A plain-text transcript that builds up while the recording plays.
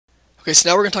Okay, so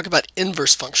now we're going to talk about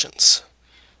inverse functions.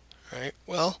 All right,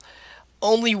 well,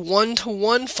 only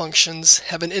one-to-one functions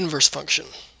have an inverse function.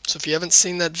 So if you haven't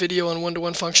seen that video on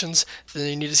one-to-one functions, then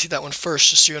you need to see that one first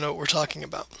just so you know what we're talking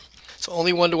about. So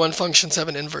only one-to-one functions have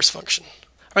an inverse function.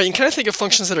 All right, you can kind of think of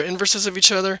functions that are inverses of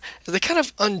each other as they kind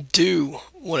of undo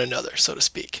one another, so to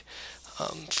speak.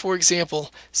 For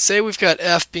example, say we've got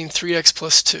f being 3x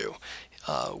plus 2.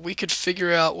 We could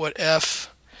figure out what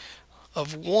f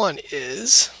of 1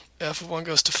 is. F of 1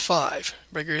 goes to 5.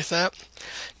 Everybody agree with that?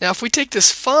 Now if we take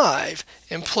this 5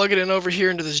 and plug it in over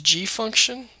here into this g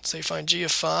function, say find g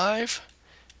of 5,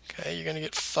 okay, you're going to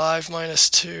get 5 minus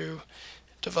 2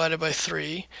 divided by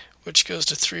 3, which goes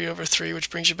to 3 over 3, which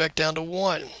brings you back down to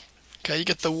 1. Okay, you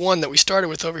get the 1 that we started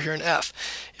with over here in f.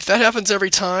 If that happens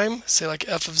every time, say like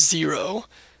f of 0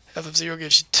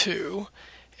 gives you 2,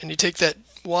 and you take that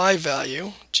y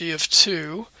value, g of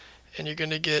 2, and you're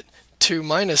going to get 2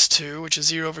 minus 2, which is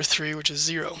 0 over 3, which is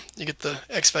 0. You get the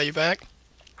x value back.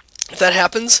 If that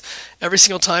happens every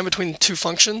single time between two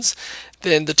functions,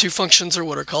 then the two functions are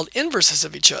what are called inverses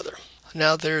of each other.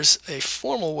 Now there's a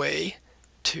formal way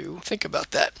to think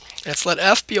about that. Let's let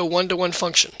f be a one-to-one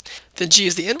function. Then g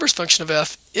is the inverse function of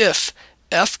f if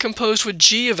f composed with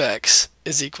g of x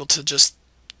is equal to just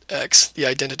x, the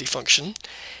identity function,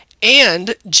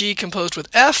 and g composed with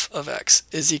f of x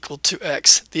is equal to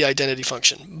x, the identity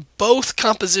function. Both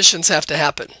compositions have to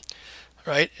happen,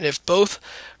 right? And if both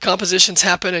compositions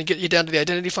happen and get you down to the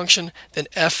identity function, then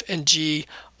f and g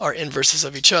are inverses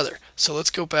of each other. So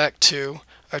let's go back to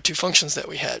our two functions that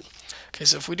we had. Okay,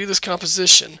 so if we do this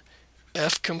composition,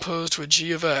 f composed with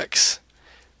g of x,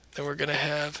 then we're going to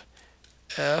have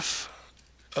f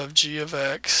of g of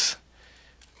x,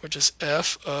 which is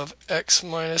f of x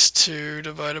minus 2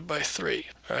 divided by 3.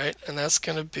 All right, and that's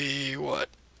going to be what?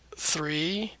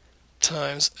 3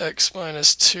 times x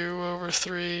minus 2 over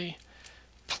 3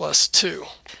 plus 2.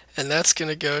 And that's going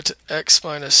to go to x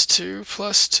minus 2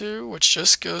 plus 2, which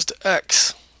just goes to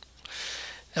x.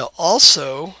 Now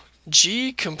also,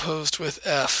 g composed with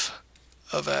f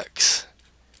of x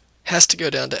has to go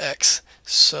down to x.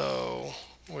 So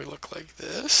we look like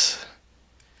this.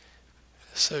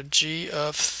 So g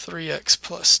of 3x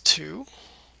plus 2.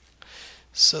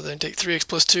 So then take 3x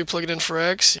plus 2, plug it in for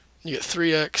x. You get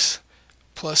 3x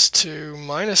plus 2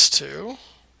 minus 2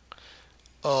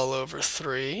 all over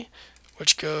 3,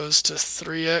 which goes to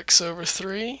 3x over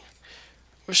 3,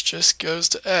 which just goes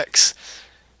to x.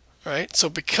 Right? So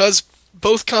because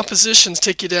both compositions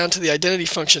take you down to the identity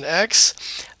function x,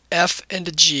 f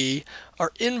and g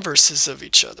are inverses of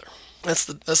each other. That's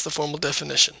the formal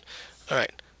definition. All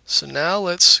right. So now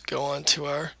let's go on to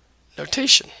our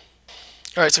notation.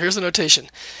 All right, so here's the notation.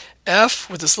 F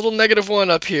with this little -1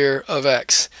 up here of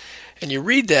x. And you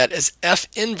read that as f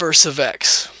inverse of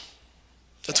x.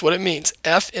 That's what it means,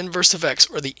 f inverse of x,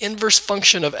 or the inverse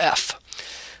function of f.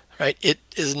 Right? It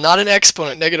is not an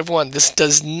exponent, -1. This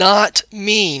does not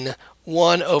mean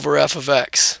 1 over f of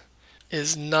x. It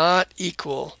is not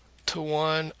equal to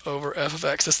 1 over f of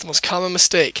x. That's the most common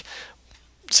mistake.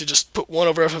 So just put 1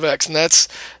 over f of x, and that's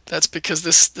because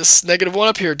this -1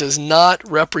 up here does not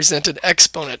represent an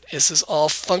exponent. This is all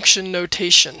function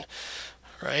notation,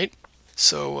 right?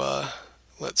 So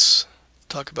let's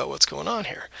talk about what's going on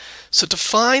here. So to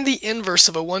find the inverse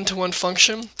of a one-to-one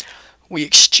function, we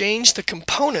exchange the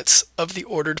components of the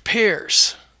ordered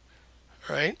pairs,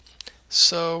 right?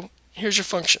 So here's your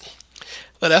function.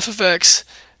 Let f of x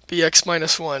be x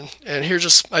minus 1, and here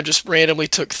I just randomly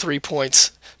took 3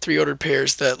 points, 3 ordered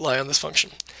pairs that lie on this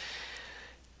function.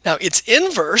 Now its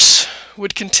inverse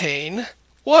would contain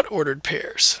what ordered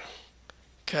pairs?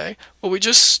 Okay, well we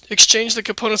just exchanged the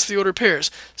components of the ordered pairs.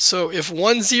 So if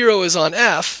 1, 0 is on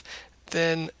f,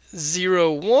 then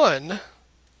 0, 1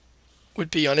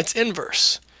 would be on its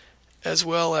inverse, as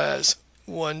well as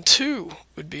 1, 2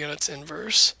 would be on its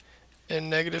inverse, and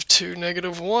 -2,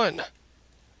 -1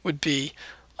 would be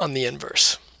on the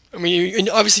inverse. I mean,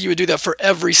 obviously you would do that for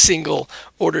every single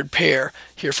ordered pair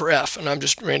here for f, and I'm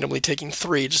just randomly taking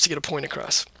 3 just to get a point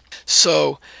across.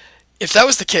 So if that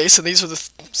was the case, and these are the,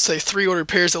 say, 3 ordered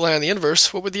pairs that lie on the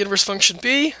inverse, what would the inverse function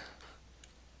be?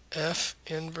 F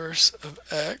inverse of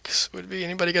x would be,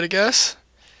 anybody got a guess?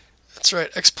 That's right,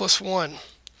 x plus 1.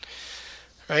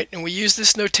 Right? And we use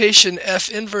this notation f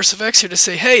inverse of x here to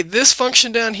say, hey, this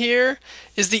function down here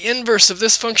is the inverse of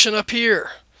this function up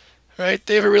here. Right?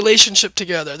 They have a relationship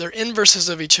together. They're inverses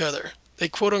of each other. They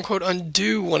quote-unquote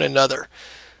undo one another.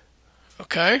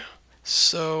 Okay?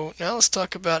 So now let's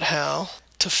talk about how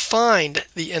to find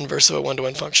the inverse of a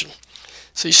one-to-one function.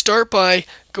 So you start by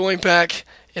going back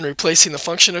and replacing the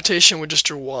function notation with just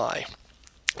your y.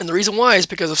 And the reason why is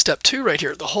because of step 2 right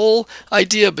here. The whole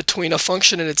idea between a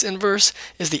function and its inverse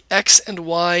is the x and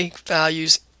y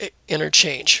values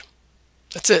interchange.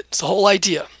 That's it. It's the whole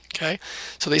idea. Okay,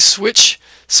 so they switch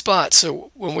spots.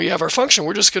 So when we have our function,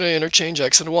 we're just going to interchange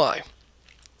x and y.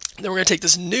 Then we're going to take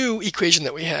this new equation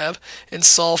that we have and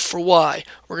solve for y.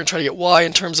 We're going to try to get y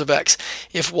in terms of x.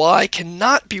 If y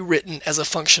cannot be written as a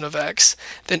function of x,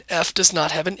 then f does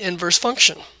not have an inverse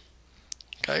function.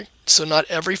 Okay, so not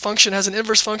every function has an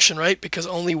inverse function, right? Because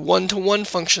only one-to-one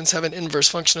functions have an inverse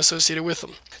function associated with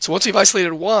them. So once we've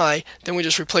isolated y, then we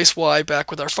just replace y back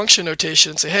with our function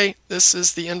notation and say, hey, this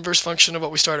is the inverse function of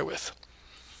what we started with.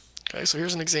 Okay, so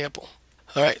here's an example.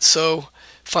 All right, so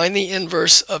find the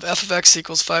inverse of f of x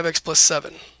equals 5x plus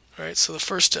 7. All right, so the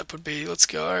first step would be, let's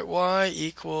go, all right, y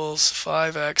equals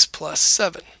 5x plus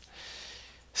 7.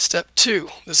 Step 2,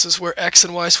 this is where x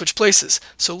and y switch places.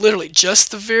 So literally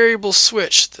just the variables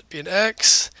switch. That'd be an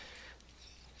x,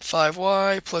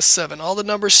 5y plus 7. All the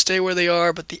numbers stay where they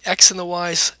are, but the x and the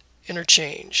y's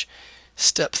interchange.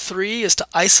 Step 3 is to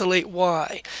isolate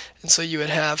y. And so you would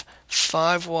have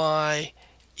 5y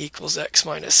equals x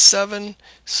minus 7.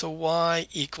 So y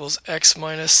equals x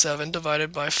minus 7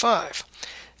 divided by 5.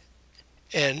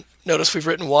 And notice we've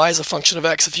written y as a function of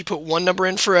x. If you put one number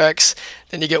in for x,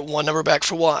 then you get one number back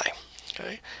for y.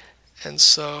 Okay, and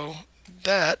so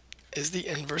that is the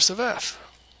inverse of f.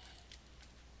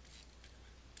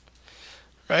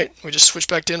 Right? We just switch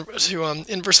back to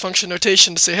inverse function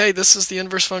notation to say, hey, this is the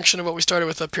inverse function of what we started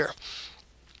with up here.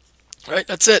 Right?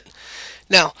 That's it.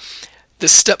 Now,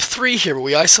 this step 3 here, where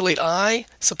we isolate I,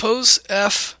 suppose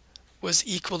f was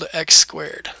equal to x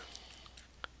squared.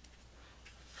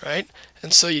 Right?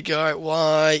 And so you'd go, all right,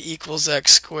 y equals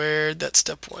x squared, that's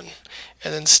step 1.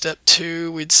 And then step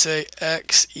 2, we'd say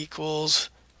x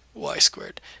equals y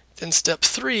squared. Then step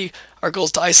 3, our goal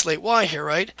is to isolate y here,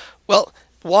 right? Well,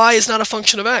 y is not a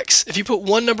function of x. If you put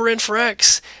one number in for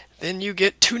x, then you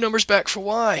get two numbers back for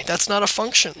y. That's not a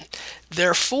function.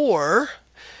 Therefore,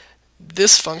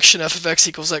 this function f of x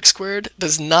equals x squared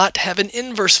does not have an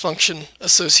inverse function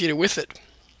associated with it.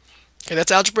 Okay,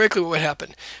 that's algebraically what would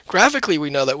happen. Graphically,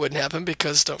 we know that wouldn't happen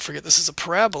because, don't forget, this is a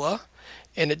parabola,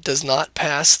 and it does not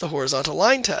pass the horizontal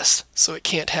line test, so it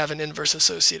can't have an inverse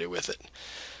associated with it.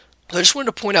 I just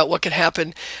wanted to point out what could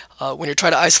happen when you're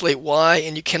trying to isolate y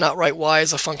and you cannot write y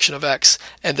as a function of x,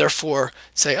 and therefore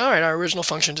say, all right, our original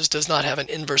function just does not have an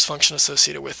inverse function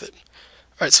associated with it.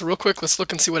 All right, so real quick, let's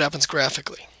look and see what happens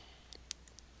graphically.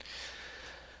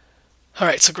 All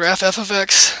right, so graph f of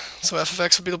x. So f of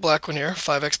x would be the black one here,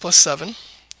 5x plus 7. Okay,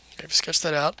 if you sketch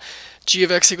that out. G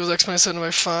of x equals x minus 7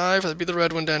 by 5. That'd be the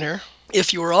red one down here.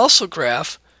 If you were also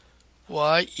graph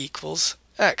y equals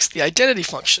x, the identity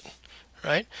function,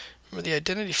 right? Remember the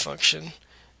identity function,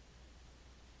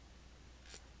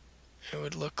 it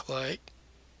would look like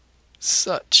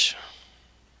such.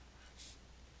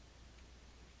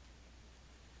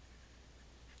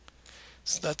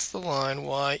 So that's the line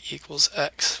y equals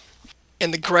x.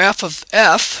 And the graph of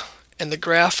f and the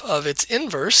graph of its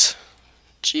inverse,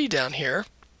 g down here,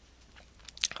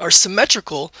 are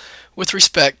symmetrical with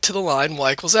respect to the line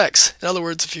y equals x. In other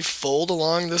words, if you fold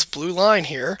along this blue line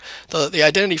here, the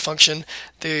identity function,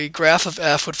 the graph of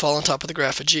f would fall on top of the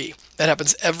graph of g. That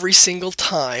happens every single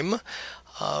time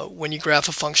when you graph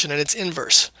a function and its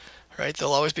inverse. Right?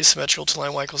 They'll always be symmetrical to the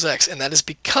line y equals x. And that is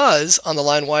because on the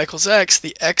line y equals x,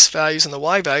 the x values and the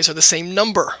y values are the same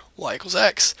number, y equals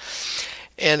x.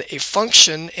 And a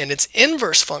function and its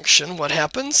inverse function, what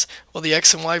happens? Well, the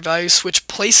x and y values switch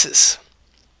places.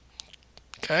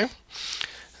 Okay?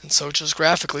 And so just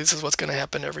graphically, this is what's going to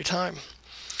happen every time.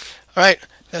 All right,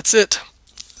 that's it.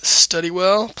 Study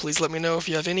well. Please let me know if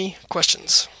you have any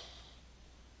questions.